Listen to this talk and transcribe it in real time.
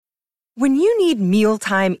When you need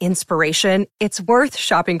mealtime inspiration, it's worth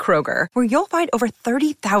shopping Kroger, where you'll find over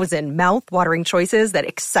 30,000 mouth-watering choices that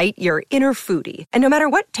excite your inner foodie. And no matter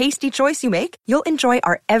what tasty choice you make, you'll enjoy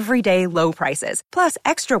our everyday low prices, plus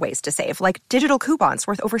extra ways to save, like digital coupons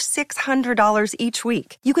worth over $600 each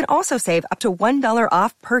week. You can also save up to $1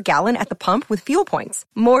 off per gallon at the pump with fuel points.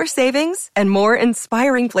 More savings and more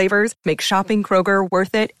inspiring flavors make shopping Kroger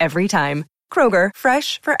worth it every time. Kroger,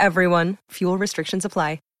 fresh for everyone. Fuel restrictions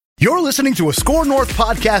apply. You're listening to a Score North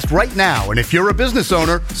podcast right now, and if you're a business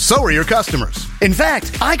owner, so are your customers. In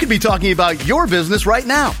fact, I could be talking about your business right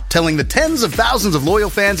now, telling the tens of thousands of loyal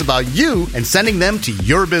fans about you and sending them to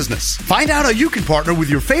your business. Find out how you can partner with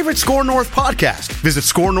your favorite Score North podcast. Visit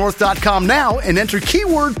scorenorth.com now and enter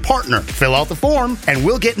keyword partner. Fill out the form, and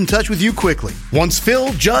we'll get in touch with you quickly. Once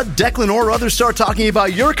Phil, Judd, Declan, or others start talking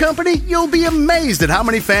about your company, you'll be amazed at how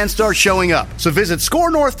many fans start showing up. So visit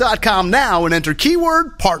scorenorth.com now and enter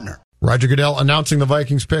keyword partner. Roger Goodell announcing the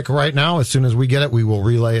Vikings pick right now. As soon as we get it, we will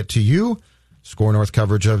relay it to you. Score North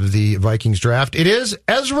coverage of the Vikings draft. It is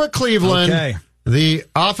Ezra Cleveland, the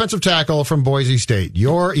offensive tackle from Boise State.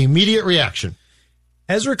 Your immediate reaction?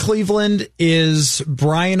 Ezra Cleveland is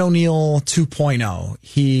Brian O'Neill 2.0.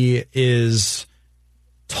 He is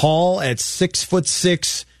tall at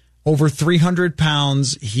 6'6", over 300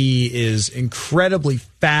 pounds. He is incredibly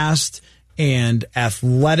fast and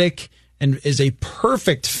athletic, and is a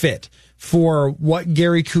perfect fit for what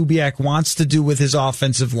Gary Kubiak wants to do with his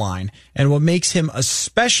offensive line. And what makes him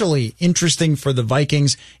especially interesting for the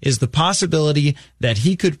Vikings is the possibility that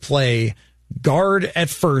he could play guard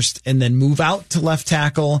at first and then move out to left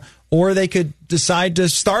tackle, or they could decide to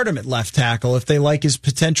start him at left tackle if they like his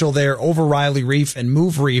potential there over Riley Reiff and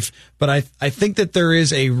move Reiff. But I think that there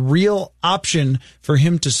is a real option for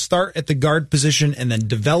him to start at the guard position and then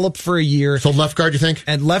develop for a year. So left guard, you think?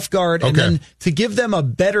 At left guard, and then to give them a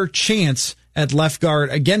better chance at left guard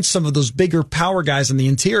against some of those bigger power guys in the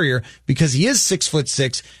interior, because he is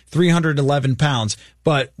 6'6", 311 pounds.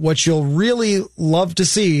 But what you'll really love to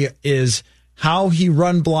see is how he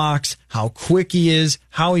run blocks, how quick he is,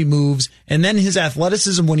 how he moves, and then his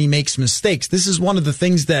athleticism when he makes mistakes. This is one of the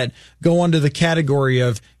things that go under the category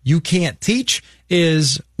of you can't teach,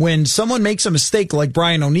 is when someone makes a mistake like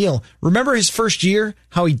Brian O'Neill. Remember his first year,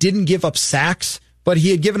 how he didn't give up sacks, but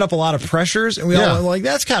he had given up a lot of pressures, and we all were like,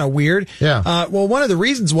 that's kind of weird. Yeah. Well, one of the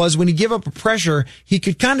reasons was when he gave up a pressure, he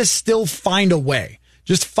could kind of still find a way.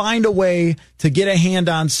 Just find a way to get a hand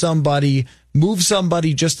on somebody, move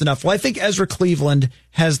somebody just enough. Well, I think Ezra Cleveland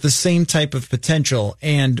has the same type of potential.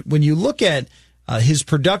 And when you look at his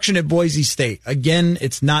production at Boise State, again,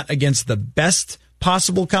 it's not against the best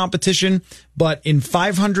possible competition, but in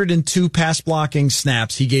 502 pass blocking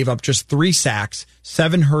snaps, he gave up just 3 sacks,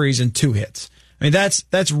 7 hurries, and 2 hits. I mean,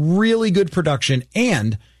 that's really good production.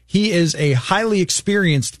 And he is a highly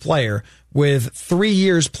experienced player with 3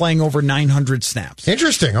 years playing over 900 snaps.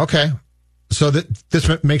 Interesting. Okay. So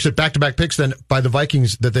this makes it back-to-back picks then by the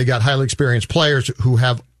Vikings, that they got highly experienced players who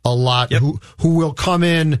have a lot, who will come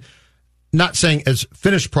in, not saying as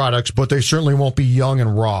finished products, but they certainly won't be young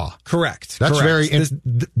and raw. Correct. That's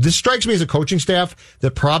this strikes me as a coaching staff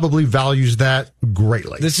that probably values that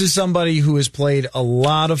greatly. This is somebody who has played a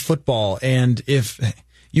lot of football, and if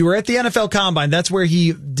you were at the NFL Combine, that's where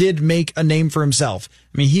he did make a name for himself.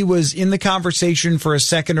 I mean, he was in the conversation for a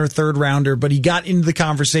second or third rounder, but he got into the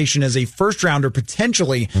conversation as a first rounder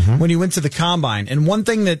potentially when he went to the Combine. And one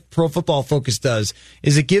thing that Pro Football Focus does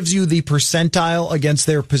is it gives you the percentile against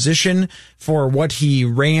their position for what he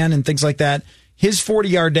ran and things like that. His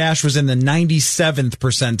 40-yard dash was in the 97th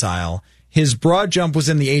percentile. His broad jump was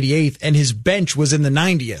in the 88th, and his bench was in the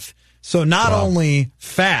 90th. So not only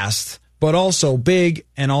fast, but also big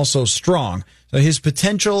and also strong. So his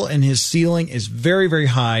potential and his ceiling is very, very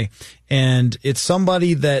high. And it's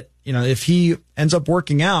somebody that, you know, if he ends up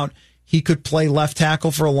working out, he could play left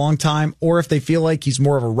tackle for a long time. Or if they feel like he's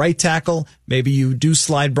more of a right tackle, maybe you do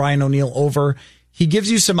slide Brian O'Neill over. He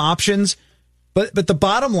gives you some options. But the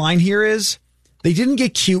bottom line here is they didn't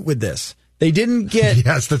get cute with this. They didn't get...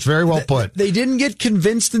 Yes, that's very well put. They didn't get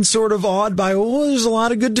convinced and sort of awed by, there's a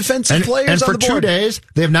lot of good defensive players on the board. And for 2 days,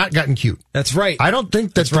 they have not gotten cute. That's right. I don't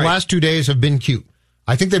think that the last 2 days have been cute.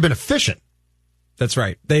 I think they've been efficient. That's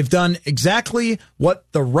right. They've done exactly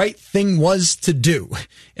what the right thing was to do.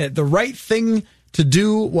 The right thing to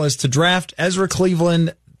do was to draft Ezra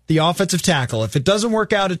Cleveland, the offensive tackle. If it doesn't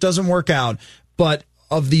work out, it doesn't work out. But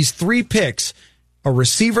of these 3 picks, a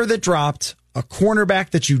receiver that dropped, a cornerback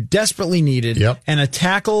that you desperately needed, and a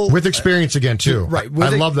tackle with experience again too. Right. I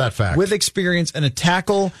love that fact. With experience and a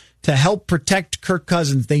tackle to help protect Kirk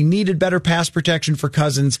Cousins. They needed better pass protection for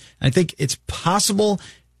Cousins. I think it's possible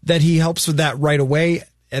that he helps with that right away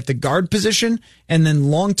at the guard position, and then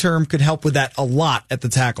long-term could help with that a lot at the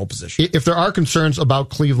tackle position. If there are concerns about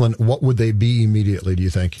Cleveland, what would they be immediately, do you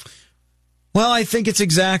think? Well, I think it's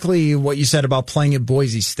exactly what you said about playing at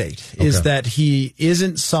Boise State, is that he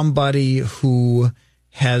isn't somebody who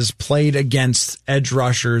has played against edge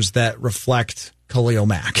rushers that reflect Khalil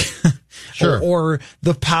Mack. Sure. or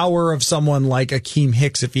the power of someone like Akeem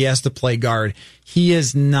Hicks if he has to play guard. He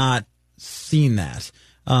has not seen that.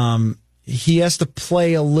 He has to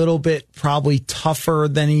play a little bit probably tougher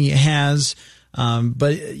than he has.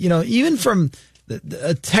 But, even from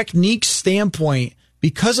a technique standpoint,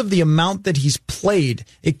 because of the amount that he's played,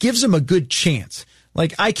 it gives him a good chance.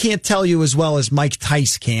 Like, I can't tell you as well as Mike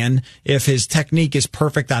Tice can if his technique is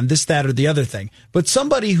perfect on this, that, or the other thing. But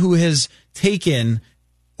somebody who has taken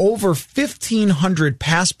over 1,500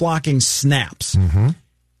 pass blocking snaps. Mm-hmm.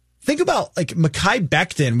 Think about, like, Mekhi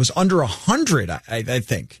Becton was under 100, I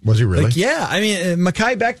think. Was he really? Like, yeah. I mean,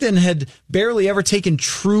 Mekhi Becton had barely ever taken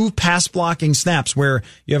true pass blocking snaps where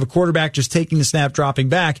you have a quarterback just taking the snap, dropping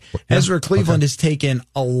back. Yeah. Ezra Cleveland has taken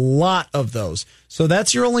a lot of those. So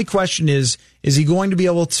that's your only question is he going to be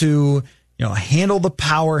able to, handle the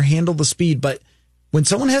power, handle the speed? But when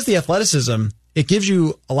someone has the athleticism, it gives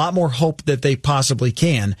you a lot more hope that they possibly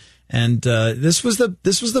can. And this was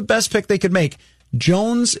the best pick they could make.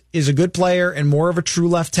 Jones is a good player and more of a true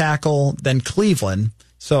left tackle than Cleveland.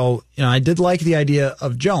 So, I did like the idea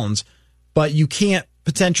of Jones, but you can't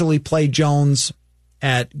potentially play Jones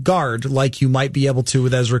at guard like you might be able to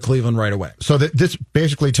with Ezra Cleveland right away. So this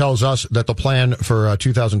basically tells us that the plan for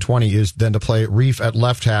 2020 is then to play Reef at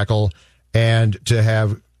left tackle and to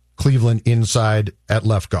have Cleveland inside at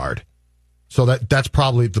left guard. So that's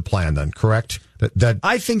probably the plan then, correct? That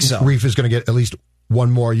I think so. Reef is going to get at least one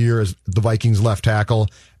more year as the Vikings left tackle,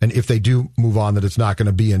 and if they do move on, that it's not going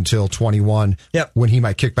to be until 21 when he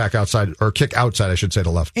might kick outside, I should say, to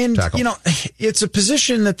left tackle. It's a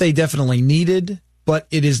position that they definitely needed, but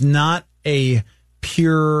it is not a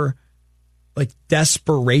pure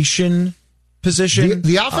desperation position.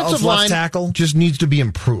 The offensive line tackle just needs to be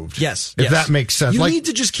improved. Yes. If that makes sense. You need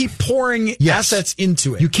to just keep pouring assets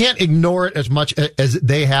into it. You can't ignore it as much as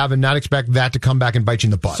they have and not expect that to come back and bite you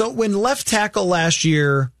in the butt. So when left tackle last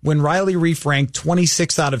year, when Riley Reef ranked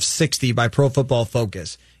 26 out of 60 by Pro Football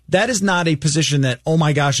Focus, that is not a position that, oh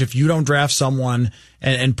my gosh, if you don't draft someone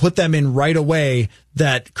and put them in right away,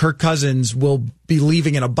 that Kirk Cousins will be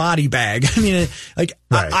leaving in a body bag. I mean,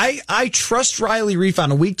 I trust Riley Reef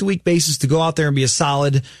on a week-to-week basis to go out there and be a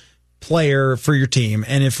solid player for your team.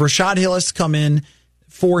 And if Rashad Hill has to come in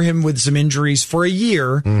for him with some injuries for a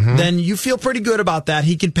year, then you feel pretty good about that.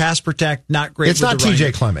 He can pass protect, not great. It's not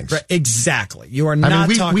TJ Clemmings. Right, exactly. You are not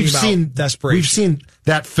talking about desperation. We've seen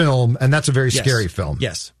that film, and that's a very scary film.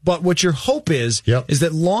 Yes. But what your hope is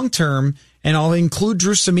that long-term, and I'll include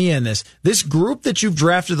Drew Samia in this group that you've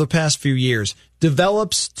drafted the past few years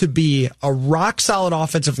develops to be a rock-solid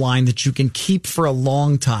offensive line that you can keep for a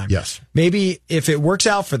long time. Yes. Maybe if it works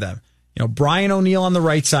out for them, Brian O'Neill on the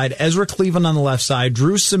right side, Ezra Cleveland on the left side,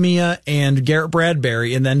 Drew Samia and Garrett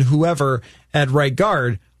Bradbury, and then whoever at right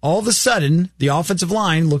guard, all of a sudden, the offensive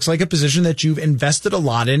line looks like a position that you've invested a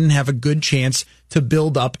lot in and have a good chance to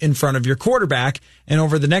build up in front of your quarterback. And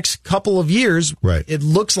over the next couple of years, it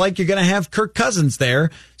looks like you're going to have Kirk Cousins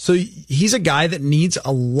there. So he's a guy that needs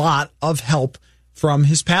a lot of help from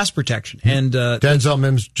his pass protection. And Denzel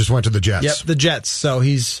Mims just went to the Jets. Yep, the Jets. So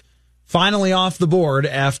he's finally off the board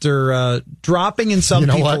after dropping in some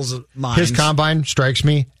people's minds. His combine strikes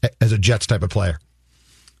me as a Jets type of player.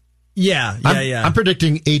 Yeah. I'm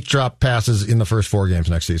predicting 8 drop passes in the first 4 games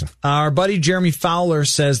next season. Our buddy Jeremy Fowler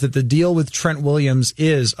says that the deal with Trent Williams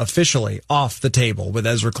is officially off the table with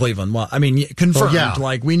Ezra Cleveland. Well, I mean, confirmed.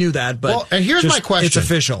 Like, we knew that, but and here's my question. It's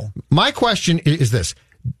official. My question is this.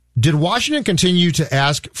 Did Washington continue to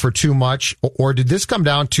ask for too much, or did this come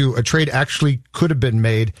down to a trade actually could have been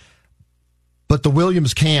made, but the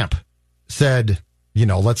Williams camp said,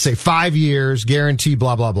 let's say 5 years, guarantee,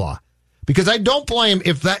 blah, blah, blah. Because I don't blame,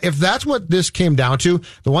 if that's what this came down to,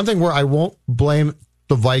 the one thing where I won't blame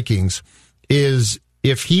the Vikings is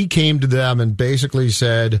if he came to them and basically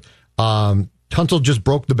said, Tunsil just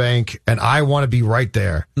broke the bank and I want to be right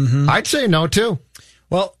there. I'd say no, too.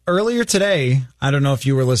 Well, earlier today, I don't know if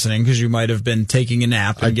you were listening because you might have been taking a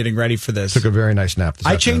nap and getting ready for this. Took a very nice nap this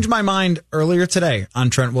afternoon. I changed my mind earlier today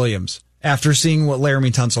on Trent Williams after seeing what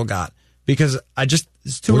Laramie Tunsil got because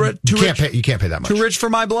it's too rich. You can't pay that much. Too rich for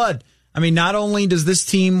my blood. I mean, not only does this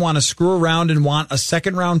team want to screw around and want a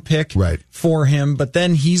second-round pick for him, but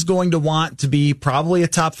then he's going to want to be probably a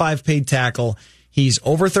top 5 paid tackle. He's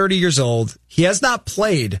over 30 years old. He has not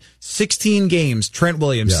played 16 games, Trent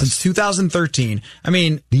Williams, since 2013. I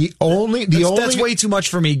mean, that's way too much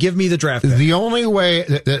for me. Give me the draft pick. The only way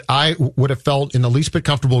that I would have felt in the least bit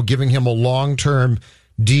comfortable giving him a long-term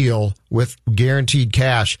deal with guaranteed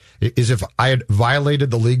cash is if I had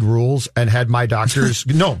violated the league rules and had my doctors.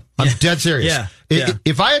 No, I'm dead serious.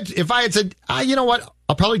 If I had said, you know what,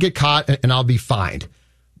 I'll probably get caught and I'll be fined.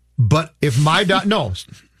 But if my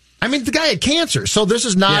I mean, the guy had cancer, so this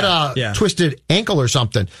is not a twisted ankle or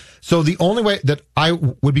something. So the only way that I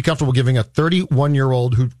would be comfortable giving a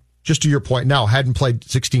 31-year-old who, just to your point now, hadn't played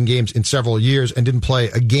 16 games in several years and didn't play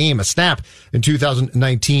a snap in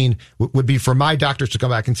 2019 would be for my doctors to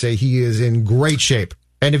come back and say he is in great shape.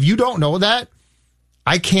 And if you don't know that,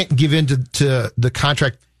 I can't give in to the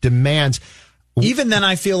contract demands. Even then,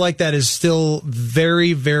 I feel like that is still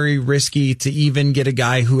very, very risky to even get a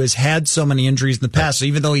guy who has had so many injuries in the past. So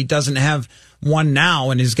even though he doesn't have one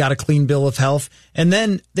now and has got a clean bill of health, and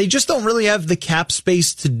then they just don't really have the cap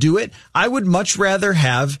space to do it, I would much rather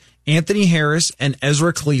have Anthony Harris and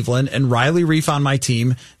Ezra Cleveland and Riley Reif on my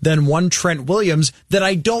team than one Trent Williams that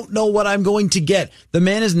I don't know what I'm going to get. The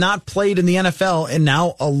man has not played in the NFL in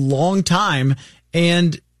now a long time,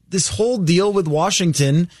 and this whole deal with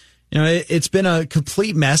Washington, it's been a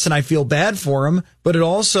complete mess, and I feel bad for him, but it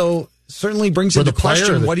also certainly brings into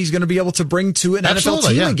question what he's going to be able to bring to an NFL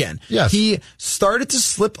team again. Yes. He started to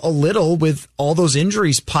slip a little with all those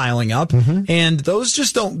injuries piling up, and those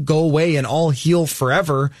just don't go away and all heal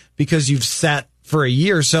forever because you've sat for a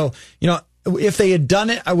year. So, if they had done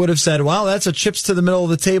it, I would have said, well, that's a chips to the middle of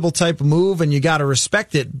the table type of move, and you got to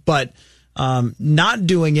respect it. But not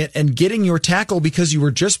doing it and getting your tackle because you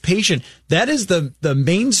were just patient. That is the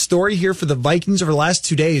main story here for the Vikings over the last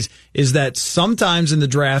 2 days, is that sometimes in the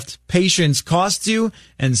draft, patience costs you,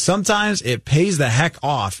 and sometimes it pays the heck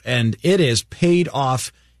off. And it is paid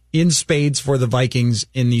off in spades for the Vikings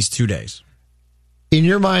in these 2 days. In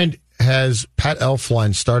your mind, has Pat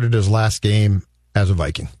Elflein started his last game as a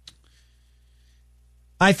Viking?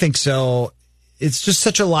 I think so. It's just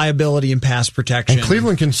such a liability in pass protection. And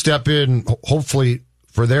Cleveland can step in, hopefully,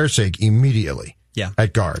 for their sake, immediately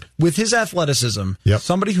at guard. With his athleticism,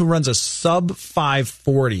 somebody who runs a sub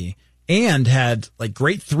 540 and had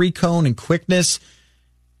great 3-cone and quickness,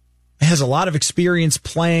 has a lot of experience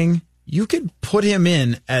playing, you could put him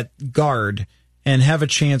in at guard and have a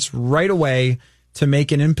chance right away to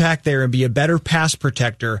make an impact there and be a better pass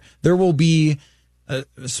protector. There will be,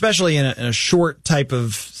 especially in a short type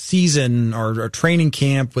of season or training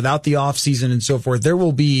camp without the off season and so forth, there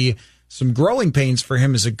will be some growing pains for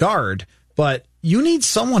him as a guard, but you need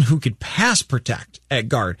someone who could pass protect at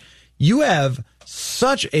guard. You have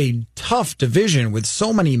such a tough division with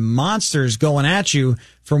so many monsters going at you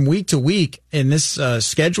from week to week in this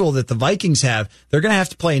schedule that the Vikings have. They're going to have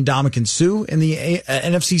to play Ndamukong Suh in the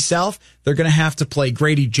NFC South. They're going to have to play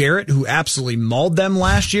Grady Jarrett, who absolutely mauled them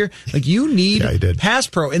last year. You need pass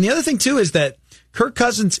pro. And the other thing, too, is that Kirk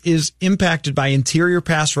Cousins is impacted by interior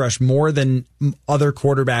pass rush more than other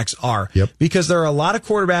quarterbacks are. Because there are a lot of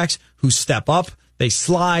quarterbacks who step up, they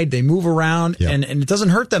slide, they move around, and it doesn't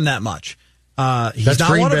hurt them that much. He's That's not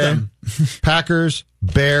Green one Bay, of them. Packers,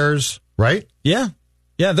 Bears, right? Yeah,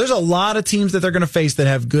 there's a lot of teams that they're going to face that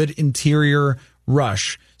have good interior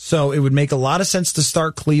rush. So it would make a lot of sense to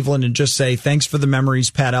start Cleveland and just say, thanks for the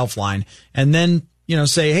memories, Pat Elflein. And then,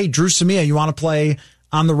 say, hey, Drew Samia, you want to play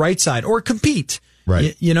on the right side or compete?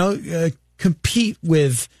 Right. Compete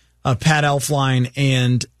with Pat Elflein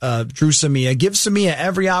and Drew Samia. Give Samia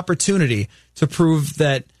every opportunity to prove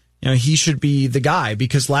that he should be the guy,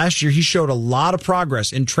 because last year he showed a lot of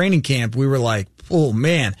progress in training camp. We were like, oh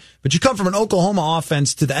man, but you come from an Oklahoma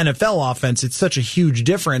offense to the NFL offense. It's such a huge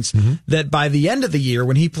difference that by the end of the year,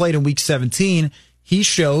 when he played in week 17, he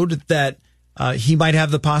showed that he might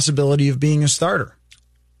have the possibility of being a starter.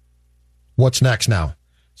 What's next now?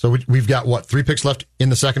 So we've got 3 picks left in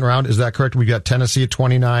the second round. Is that correct? We've got Tennessee at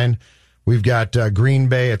 29. We've got Green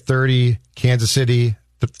Bay at 30, Kansas City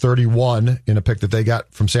 31 in a pick that they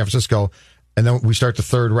got from San Francisco, and then we start the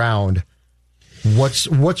third round. What's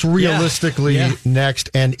realistically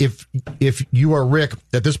next? And if you are Rick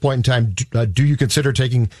at this point in time, do you consider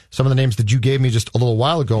taking some of the names that you gave me just a little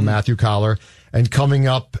while ago, Matthew Collar, and coming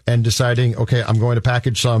up and deciding, okay, I'm going to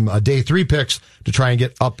package some day 3 picks to try and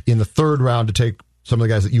get up in the third round to take some of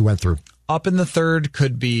the guys that you went through? Up in the third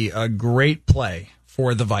could be a great play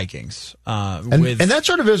for the Vikings. And that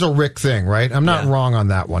sort of is a Rick thing, right? I'm not wrong on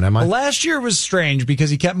that one, am I? Well, last year was strange because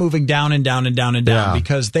he kept moving down and down and down and down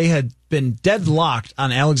because they had been deadlocked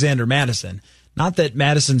on Alexander Madison. Not that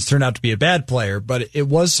Madison's turned out to be a bad player, but it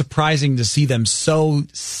was surprising to see them so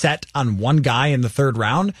set on one guy in the third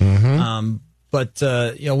round. But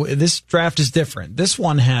this draft is different. This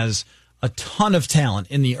one has a ton of talent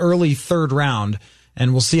in the early third round,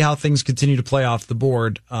 and we'll see how things continue to play off the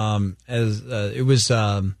board. It was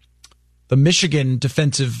the Michigan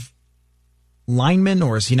defensive lineman,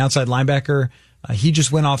 or is he an outside linebacker? He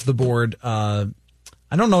just went off the board.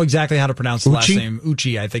 I don't know exactly how to pronounce the last name.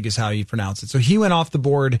 Uche, I think, is how you pronounce it. So he went off the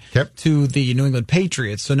board to the New England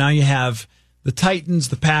Patriots. So now you have the Titans,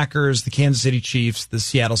 the Packers, the Kansas City Chiefs, the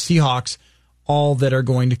Seattle Seahawks, all that are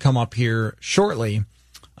going to come up here shortly.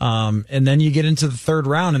 And then you get into the third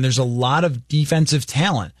round, and there's a lot of defensive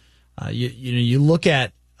talent. You look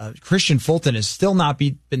at Christian Fulton has still not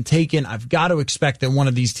been taken. I've got to expect that one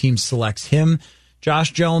of these teams selects him.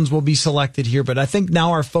 Josh Jones will be selected here, but I think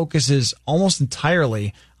now our focus is almost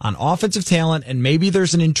entirely on offensive talent, and maybe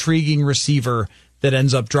there's an intriguing receiver that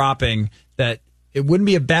ends up dropping. That it wouldn't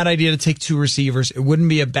be a bad idea to take 2 receivers. It wouldn't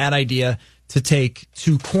be a bad idea to take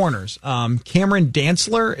 2 corners. Cameron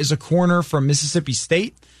Dantzler is a corner from Mississippi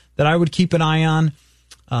State that I would keep an eye on.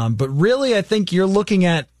 But really, I think you're looking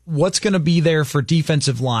at what's going to be there for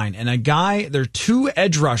defensive line. And there are 2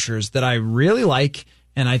 edge rushers that I really like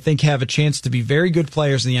and I think have a chance to be very good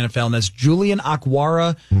players in the NFL, and that's Julian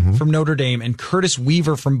Akwara from Notre Dame and Curtis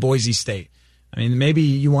Weaver from Boise State. I mean, maybe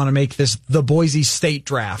you want to make this the Boise State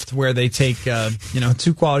draft where they take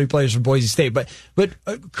 2 quality players from Boise State. But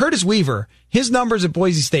Curtis Weaver, his numbers at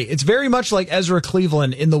Boise State, it's very much like Ezra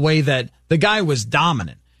Cleveland in the way that the guy was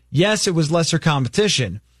dominant. Yes, it was lesser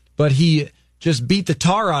competition, but he just beat the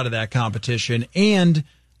tar out of that competition. And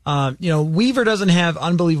Weaver doesn't have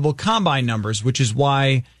unbelievable combine numbers, which is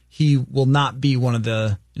why he will not be one of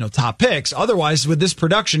the top picks. Otherwise, with this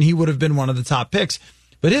production, he would have been one of the top picks.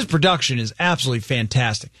 But his production is absolutely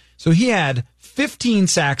fantastic. So he had 15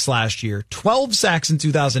 sacks last year, 12 sacks in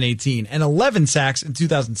 2018, and 11 sacks in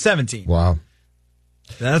 2017. Wow.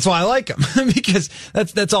 That's why I like him, because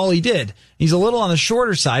that's all he did. He's a little on the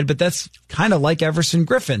shorter side, but that's kind of like Everson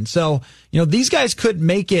Griffin. So, these guys could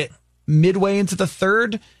make it midway into the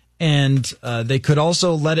third, and they could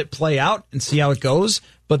also let it play out and see how it goes.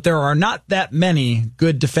 But there are not that many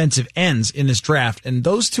good defensive ends in this draft, and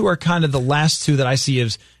those 2 are kind of the last 2 that I see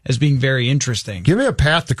as being very interesting. Give me a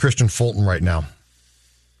path to Christian Fulton right now.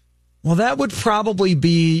 Well, that would probably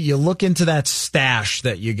be, you look into that stash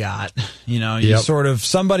that you got. Sort of,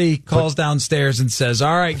 somebody calls downstairs and says,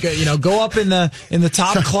 all right, go up in the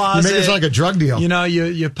top closet. You make it sound like a drug deal.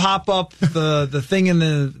 You pop up the thing in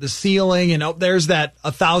the ceiling, and there's that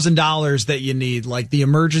 $1,000 that you need, like the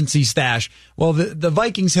emergency stash. Well, the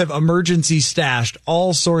Vikings have emergency stashed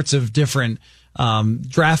all sorts of different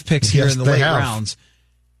draft picks here in the late rounds.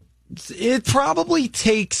 It probably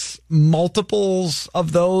takes multiples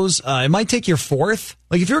of those. It might take your 4th.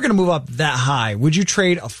 Like, if you're going to move up that high, would you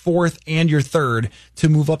trade a 4th and your 3rd to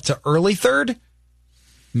move up to early 3rd?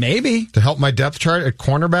 Maybe. To help my depth chart at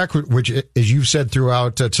cornerback, which, as you've said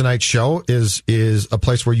throughout tonight's show, is a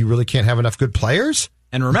place where you really can't have enough good players.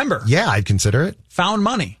 And remember. Yeah, I'd consider it. Found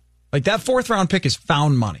money. Like, that 4th round pick is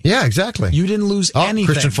found money. Yeah, exactly. You didn't lose anything.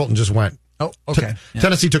 Christian Fulton just went. Oh, okay.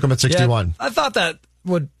 Tennessee took him at 61. Yeah, I thought that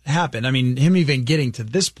would happen. I mean, him even getting to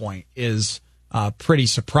this point is pretty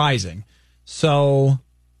surprising. So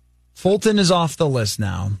Fulton is off the list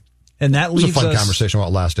now, and that leaves us. It was a fun conversation while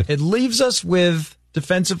it lasted. It leaves us with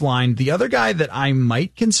defensive line. The other guy that I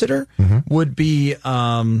might consider would be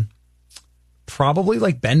probably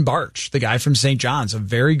like Ben Barch, the guy from St. John's, a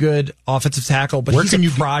very good offensive tackle, but he's a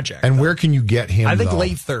project. And where can you get him? I think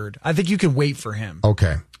late 3rd. I think you can wait for him.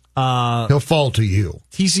 Okay. He'll fall to you.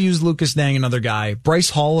 TCU's Lucas Nang, another guy.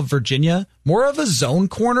 Bryce Hall of Virginia, more of a zone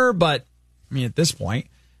corner, but I mean, at this point,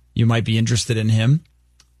 you might be interested in him.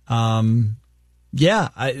 There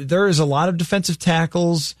is a lot of defensive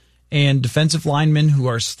tackles and defensive linemen who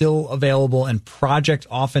are still available, and project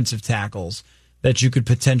offensive tackles that you could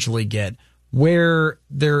potentially get. Where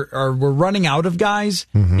we're running out of guys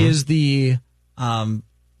is the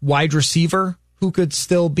wide receiver who could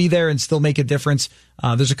still be there and still make a difference.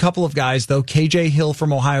 There's a couple of guys, though. KJ Hill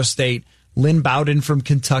from Ohio State, Lynn Bowden from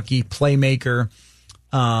Kentucky, playmaker.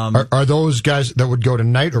 Are those guys that would go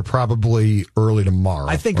tonight or probably early tomorrow?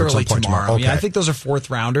 I think early tomorrow. Okay. Yeah, I think those are 4th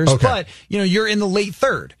rounders. Okay. But, you're in the late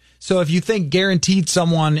 3rd. So if you think guaranteed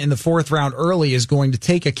someone in the 4th round early is going to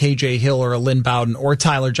take a KJ Hill or a Lynn Bowden or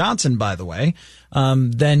Tyler Johnson, by the way,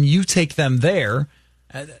 then you take them there.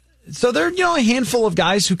 So there are, a handful of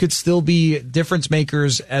guys who could still be difference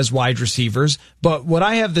makers as wide receivers. But what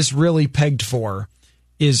I have this really pegged for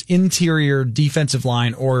is interior defensive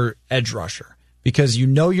line or edge rusher. because you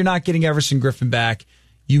know you're not getting Everson Griffin back.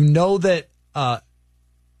 You know that Fadi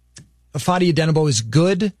Adenabo is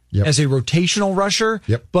good as a rotational rusher,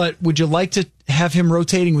 but would you like to have him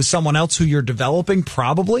rotating with someone else who you're developing?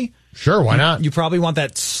 Probably. Sure, why not? You probably want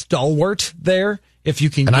that stalwart there if you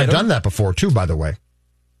can and get I've him. done that before, too, by the way.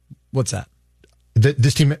 What's that?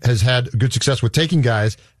 This team has had good success with taking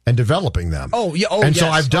guys and developing them. Oh, yeah. Oh, and yes. so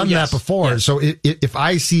I've done that before. Yes. So if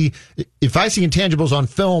I see intangibles on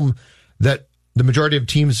film that the majority of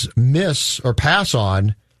teams miss or pass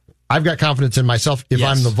on, I've got confidence in myself if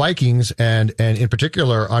I'm the Vikings and in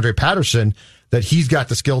particular Andre Patterson that he's got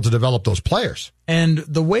the skill to develop those players. And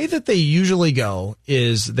the way that they usually go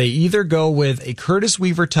is they either go with a Curtis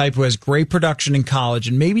Weaver type who has great production in college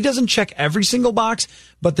and maybe doesn't check every single box,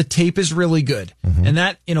 but the tape is really good. Mm-hmm. And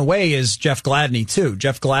that, in a way, is Jeff Gladney, too.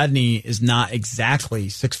 Jeff Gladney is not exactly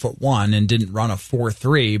 6'1" and didn't run a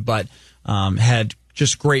 4.3, but had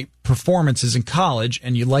just great performances in college,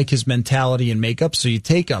 and you like his mentality and makeup, so you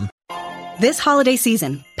take him. This holiday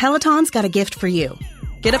season, Peloton's got a gift for you.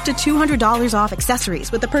 Get up to $200 off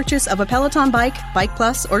accessories with the purchase of a Peloton bike, Bike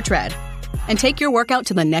Plus, or Tread. And take your workout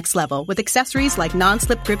to the next level with accessories like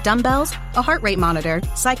non-slip grip dumbbells, a heart rate monitor,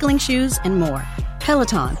 cycling shoes, and more.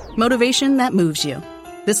 Peloton, motivation that moves you.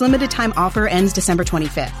 This limited time offer ends December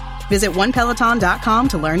 25th. Visit onepeloton.com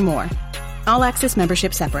to learn more. All access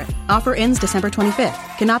membership separate. Offer ends December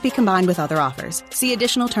 25th. Cannot be combined with other offers. See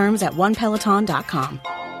additional terms at onepeloton.com.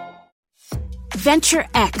 Venture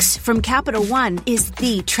X from Capital One is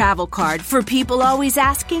the travel card for people always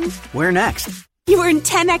asking, where next? You earn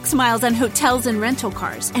 10x miles on hotels and rental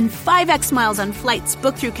cars, and 5x miles on flights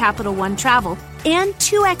booked through Capital One Travel, and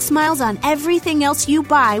 2x miles on everything else you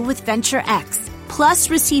buy with Venture X. Plus,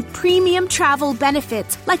 receive premium travel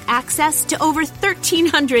benefits like access to over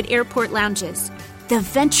 1,300 airport lounges. The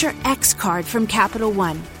Venture X card from Capital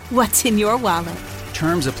One. What's in your wallet?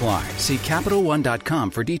 Terms apply. See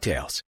CapitalOne.com for details.